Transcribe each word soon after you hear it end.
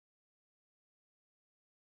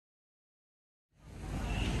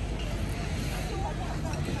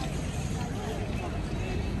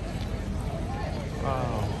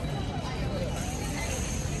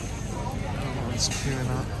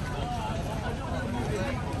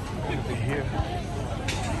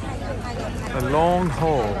long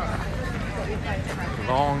haul,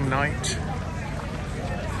 long night,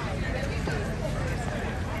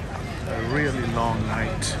 a really long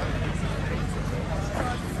night.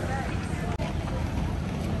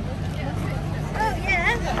 Oh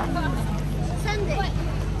yeah, Sunday.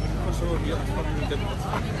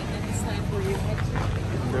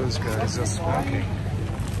 Those guys are smoking.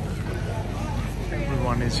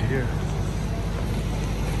 Everyone is here.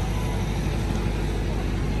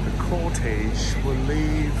 The cortege will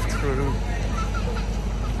leave through.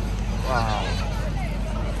 Wow.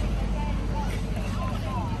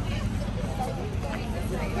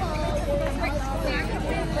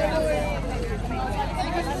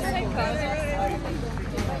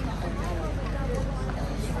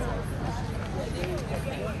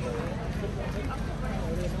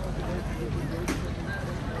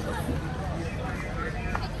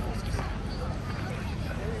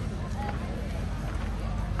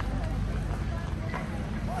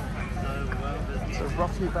 So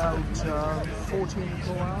roughly about 14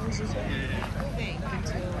 hours, is it? I think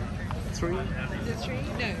until 3? is it 3?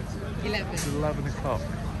 No, 11. It's 11 o'clock.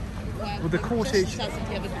 Well, Well, the cortege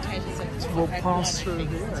will pass through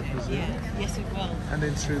here, I presume. Yeah, yes it will. And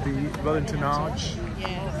then through the Wellington Arch,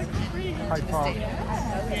 Yes. Hyde Park,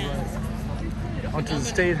 Yes. onto the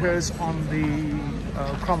Statehurst on the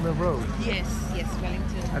Cromwell Road, Yes,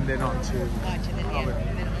 Wellington. and then onto Right, and then, yeah,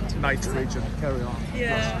 and then onto Knightsbridge and carry on.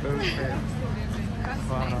 Yeah. Okay.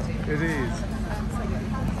 Wow, it is.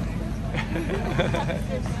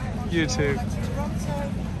 You too.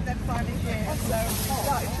 Toronto, then Friday here. So we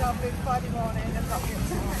started travelling Friday morning and not getting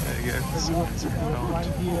There you go. This is what's going on.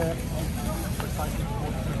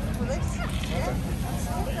 for this. Yeah.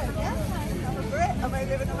 I'm a Brit. I may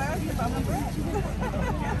live in America, but I'm a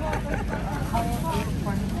Brit.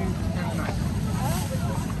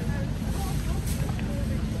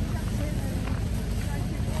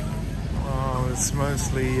 Oh, it's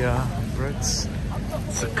mostly Brits.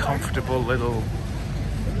 It's a comfortable little.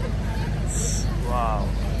 Wow.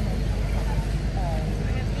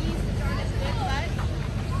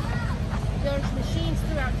 There's machines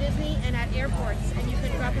throughout Disney and at airports, and you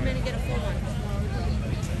can drop them in and get a full one.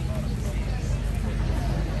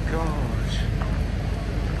 Gosh.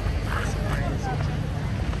 It's amazing.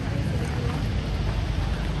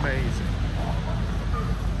 Amazing.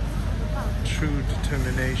 True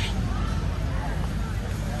determination.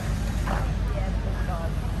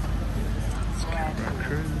 It's camera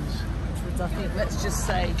cruise. I think let's just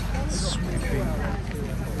say Sweeping.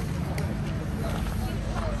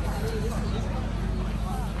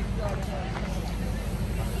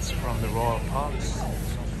 It's from the Royal Parks.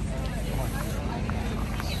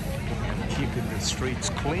 Keeping the streets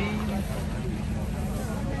clean.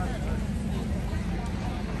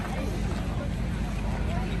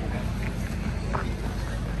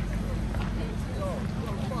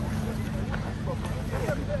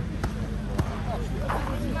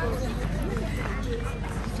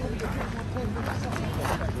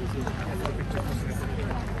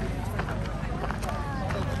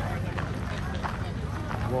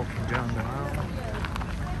 Walking down the aisle.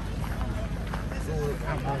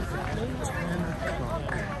 10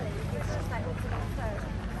 o'clock.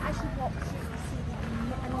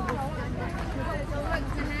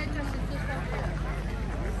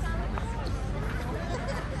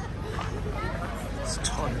 It's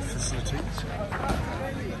toilet facilities.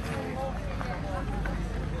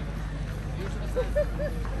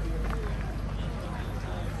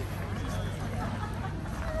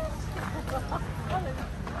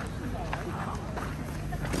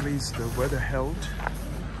 At least the weather held.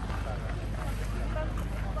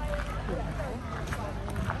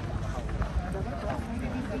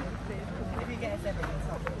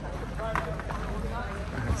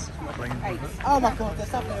 Oh my God, there's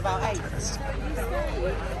something about 8. That's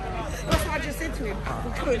what I just said to him.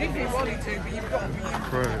 We could if you wanted to, but you've got to be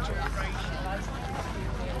Bird.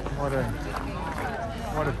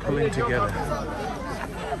 What a pulling together.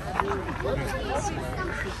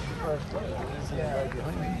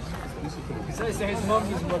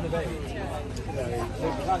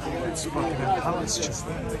 It's Buckingham Palace just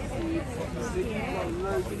there.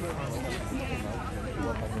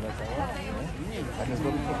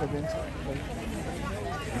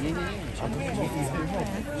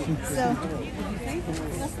 So,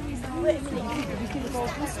 wait a minute, you can go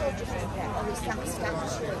this or just or is that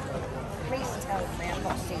statue? Priest told me I'm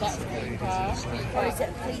not seeing it. Or is it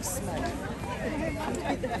a policeman?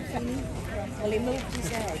 Well, he moved his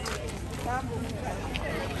head.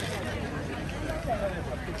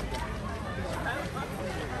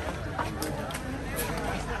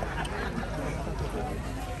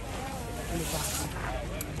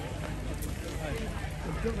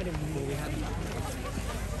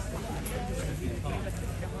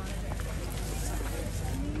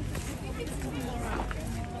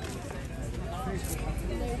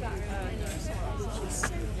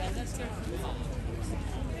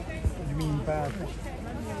 What do you mean bad?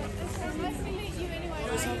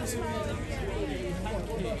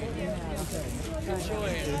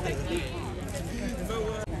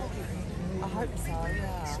 I hope so,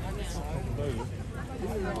 yeah. I hope so.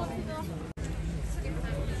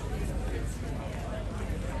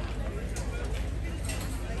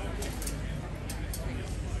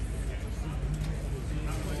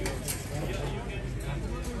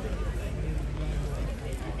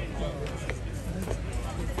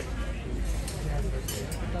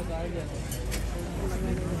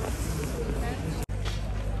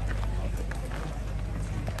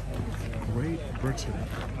 Great Britain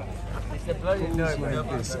goes like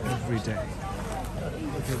this every day.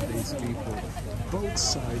 Look at these people. Both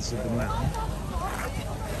sides of the mountain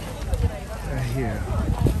are here.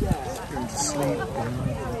 Going to sleep.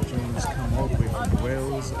 The trains come all the way from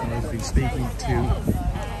Wales. I've been speaking to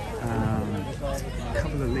a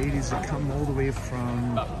couple of ladies that come all the way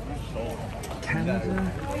from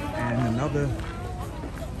Canada, and another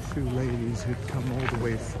two ladies who come all the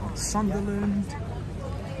way from Sunderland.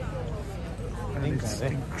 And it's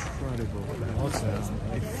incredible that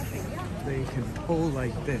if they can pull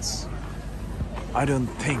like this, I don't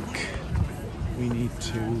think we need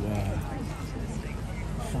to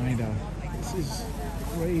find out. This is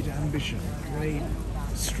great ambition, great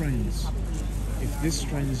strengths. If this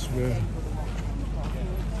strengths were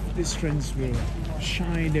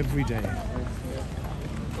shined every day,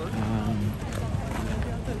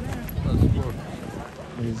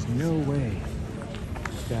 there's no way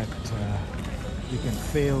that you can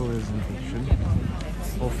fail as a nation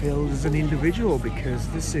or fail as an individual, because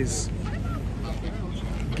this is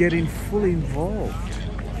getting fully involved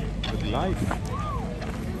with life.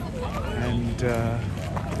 And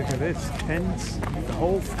look at this, tents, the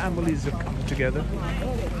whole families have come together,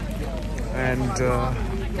 and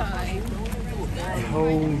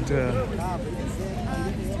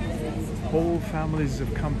whole families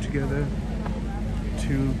have come together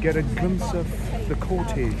to get a glimpse of the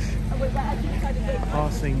cortege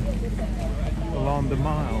passing along the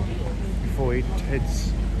mile before it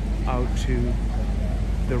heads out to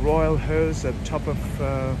the royal hearse at the top of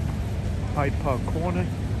Hyde Park Corner,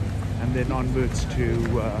 and then onwards to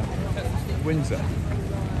Windsor.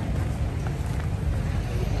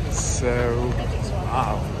 So,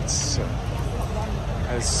 wow, it's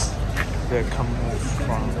as they're coming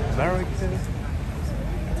from America,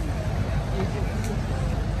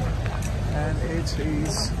 and it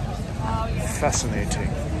is fascinating.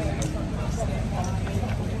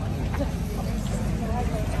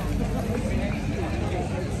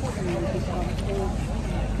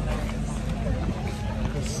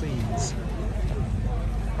 The scenes.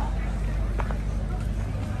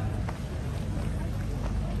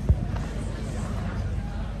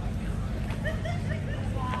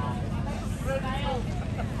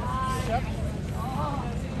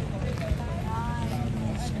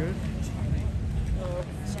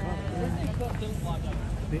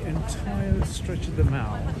 The entire stretch of the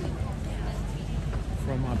Mall,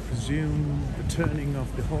 from I presume the turning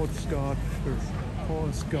of the Horse Guard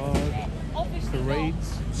Parade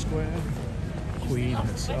Square. Queen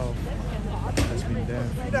herself has been there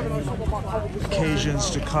for many occasions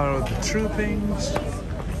to colour the troopings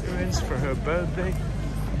for her birthday.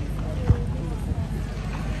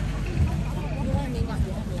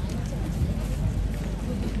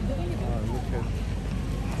 Oh, look at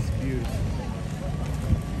it's beautiful.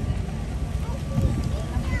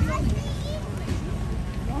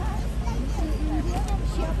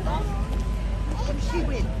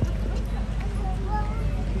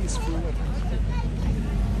 Peaceful of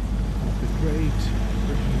the great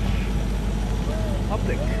British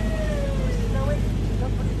public.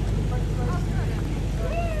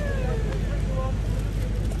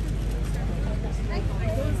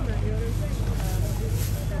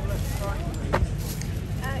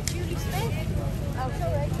 Julie Smith. Oh,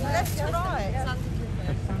 sorry. Left to right.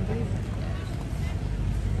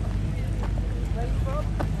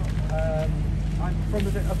 I'm from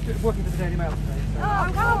I'm working for the Daily Mail today. So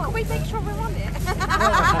Oh, can we make sure we're on it?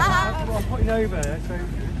 I'm putting over, so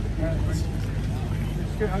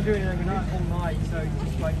I'm doing it overnight, all night. So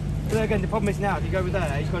just like, but then again, the problem is now if you go over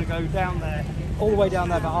there, you've got to go down there, all the way down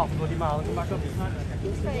there about half a bloody mile, and come back up.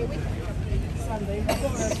 Sunday, I've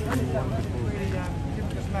got a really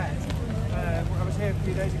just met. I was here a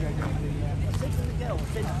few days ago doing the.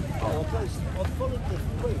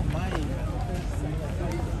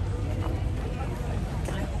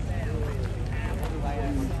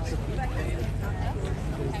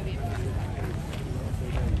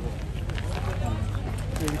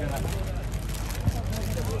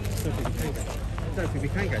 don't think we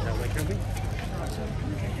can go that way, can we?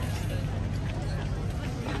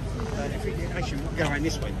 If we actually we'll go around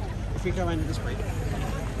this way. If we go around this way.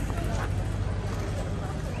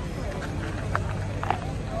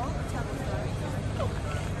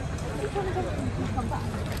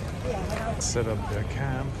 Set up their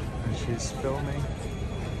camp and she's filming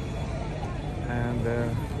and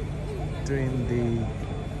doing the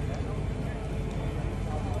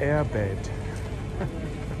airbed.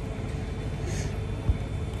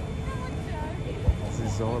 This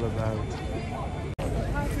is all about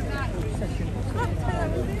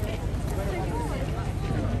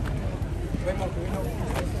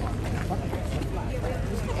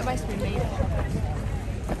It must be me.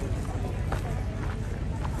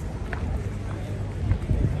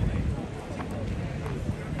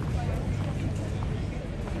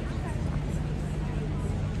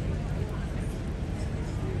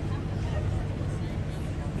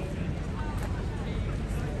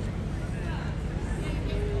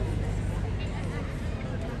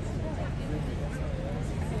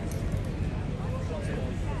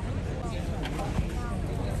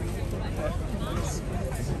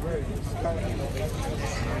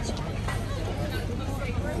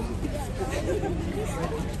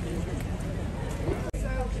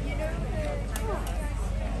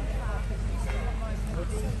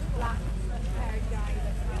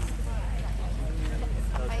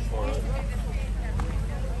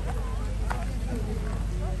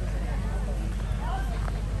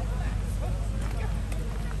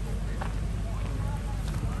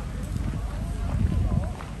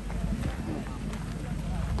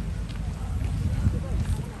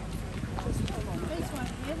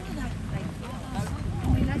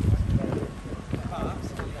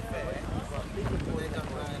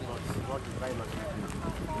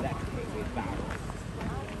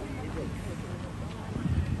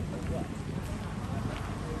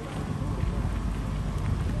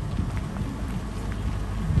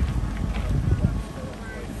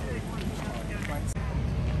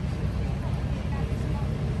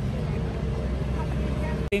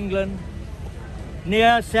 England,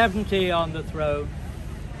 near 70 on the throne.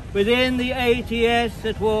 Within the 8 years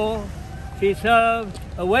at war, she served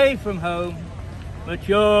away from home.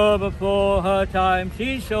 Mature before her time,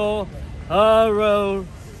 she saw her role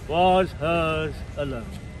was hers alone.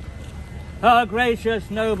 Her gracious,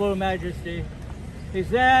 noble majesty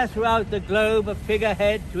is there throughout the globe a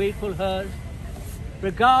figurehead to equal hers.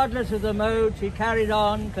 Regardless of the mode, she carried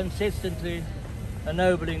on consistently,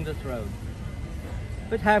 ennobling the throne.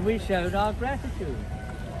 But have we shown our gratitude?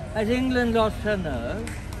 Has England lost her nerve?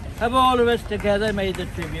 Have all of us together made the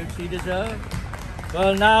tribute she deserved?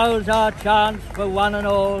 Well, now's our chance for one and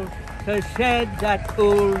all to shed that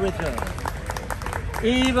cool reserve.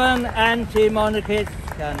 Even anti-monarchists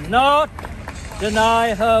cannot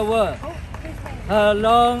deny her work, her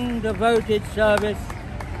long devoted service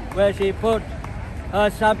where she put her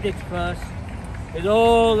subjects first, with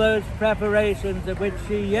all those preparations of which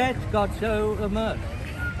she yet got so immersed.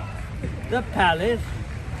 The palace,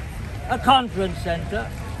 a conference centre,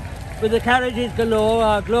 with the carriages galore,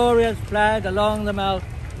 our glorious flag along the mouth.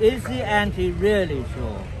 Is the ante really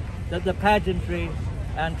sure that the pageantry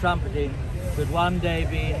and trumpeting could one day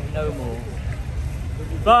be no more?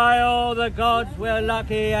 By all the gods, we're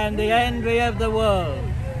lucky and the envy of the world.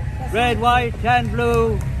 Red, white and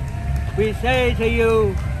blue, we say to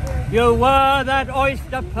you, you were that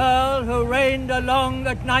oyster pearl who reigned along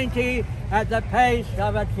at 90 at the pace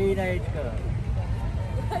of a teenage girl.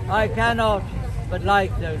 I cannot but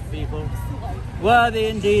like those people, worthy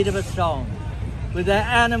indeed of a song, with their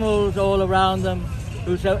animals all around them,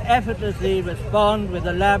 who so effortlessly respond with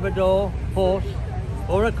a Labrador, horse,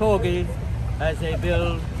 or a corgi as they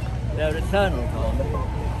build their eternal bond.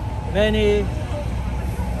 Many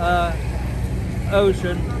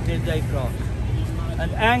ocean did they cross,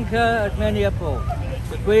 and anchor at many a port.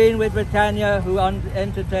 The Queen with Britannia, who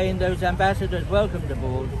entertained those ambassadors welcomed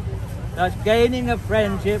aboard, thus gaining a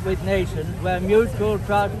friendship with nations where mutual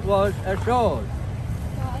trust was assured.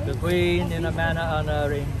 The Queen, in a manner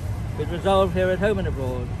unerring, with resolve here at home and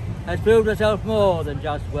abroad, has proved herself more than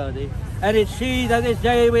just worthy, and it's she that this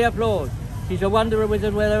day we applaud. She's a wanderer with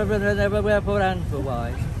it wherever and ever, wherefore and for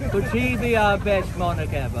why. Could she be our best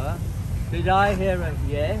monarch ever? Did I hear a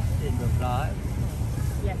yes in reply?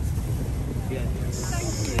 Yes. Yes.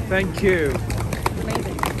 Thank you.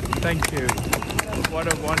 Amazing. Thank you.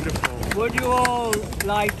 What a wonderful. Would you all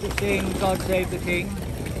like to sing God Save the King?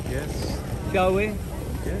 Yes. Shall we?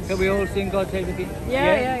 Yes. Can we all sing God Save the King?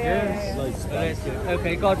 Yes. Let's do it.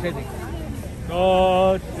 Okay, God Save the King.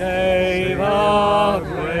 God save our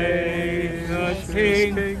gracious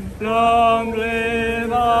King,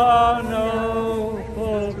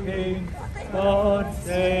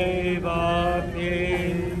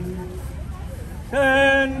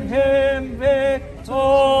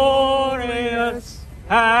 victorious,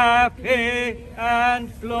 happy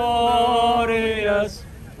and glorious,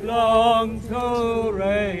 long to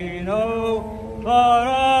reign over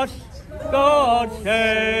us, God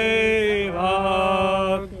save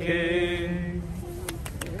our King.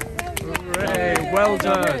 Hooray, well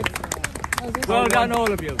done. Well done,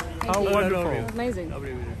 all of you. How wonderful. Amazing.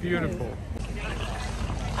 Beautiful.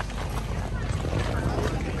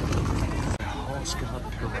 Horse Guard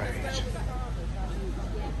Parade.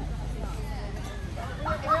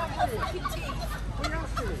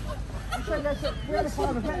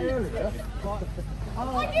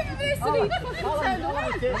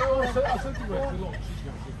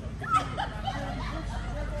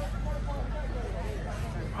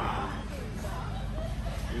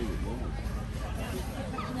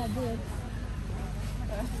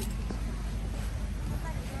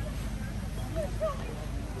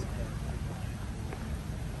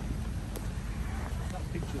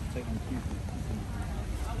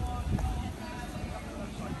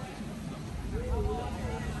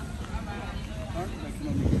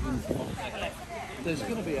 There's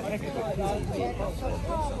going to be a heck of a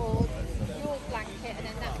Your blanket, and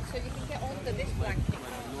then that, so you can get under this blanket.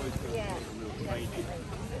 Yeah.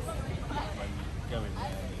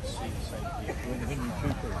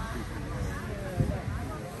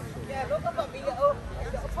 Yeah, look, I've got me little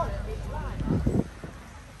pot.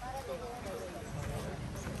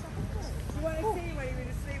 You want to see when he was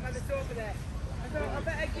asleep on the sofa there? I thought, I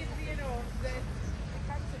better give you, you know, the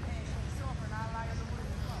captain here on the sofa and I'll lie on the wood.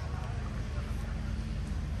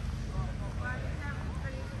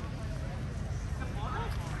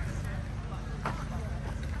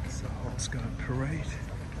 It's the Horse Guard Parade.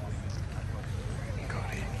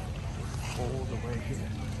 Got it all the way here.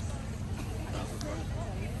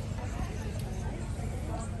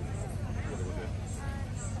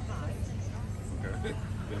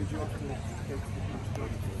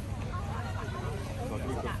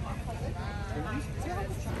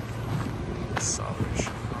 The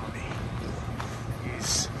Salvation Army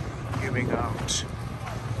is giving out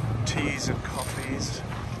teas and coffees.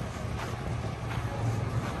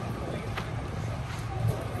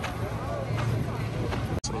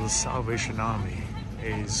 So the Salvation Army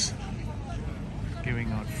is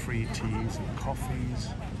giving out free teas and coffees.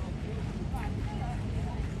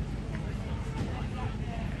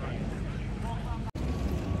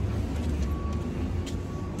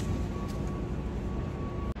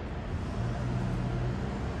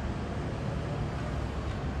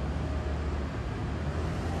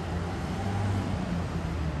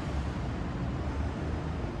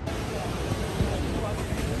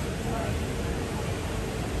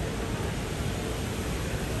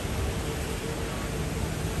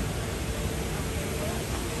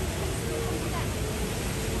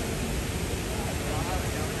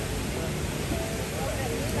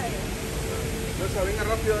 Venga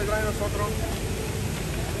rápido detrás de nosotros.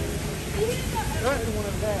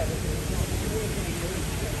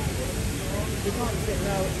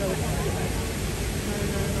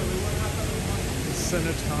 The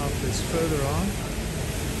cenotaph is further on.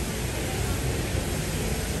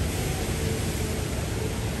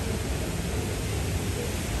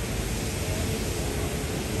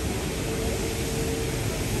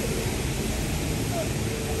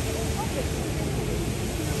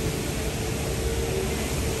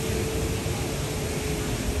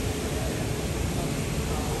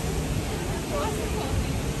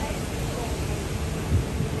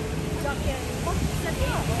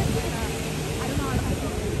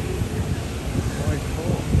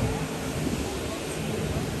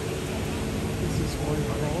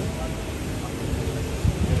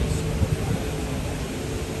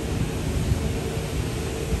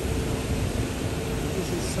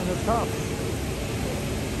 Top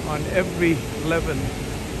on every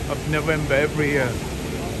 11th of November every year.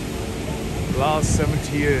 Last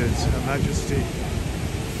 70 years, Her Majesty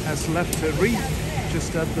has left her wreath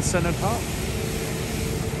just at the Senate Park.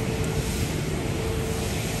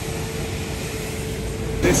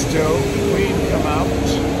 This day, the Queen come out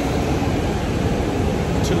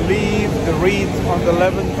to leave the wreath on the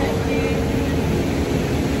 11th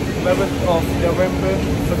of November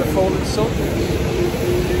for the fallen soldiers.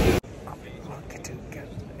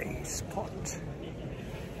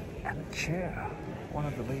 Chair. One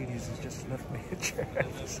of the ladies has just left me a chair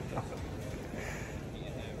to sit on.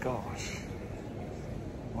 Gosh,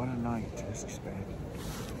 what a night this has been.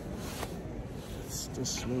 It's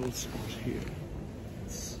this little spot here.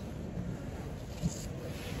 This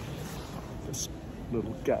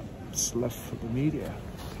little gap's left for the media,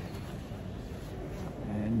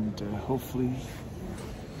 and hopefully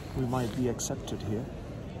we might be accepted here.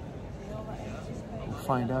 We'll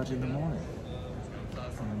find out in the morning.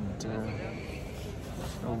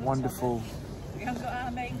 And wonderful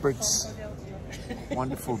Brits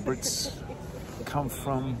come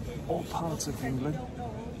from all parts of England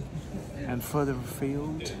and further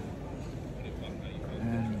afield.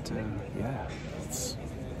 And yeah,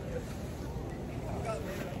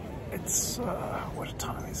 it's what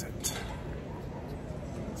time is it?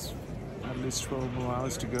 It's at least 12 more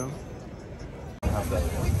hours to go. You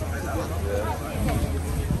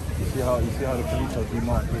see how the police are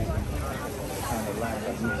demarcating kind of line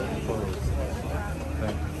that needs to be followed.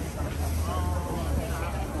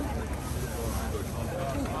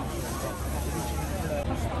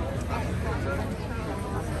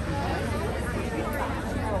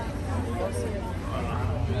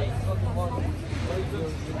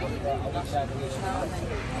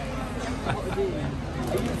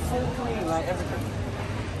 Like everything.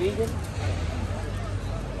 Vegan?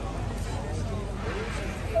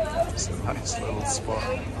 It's a nice little spot.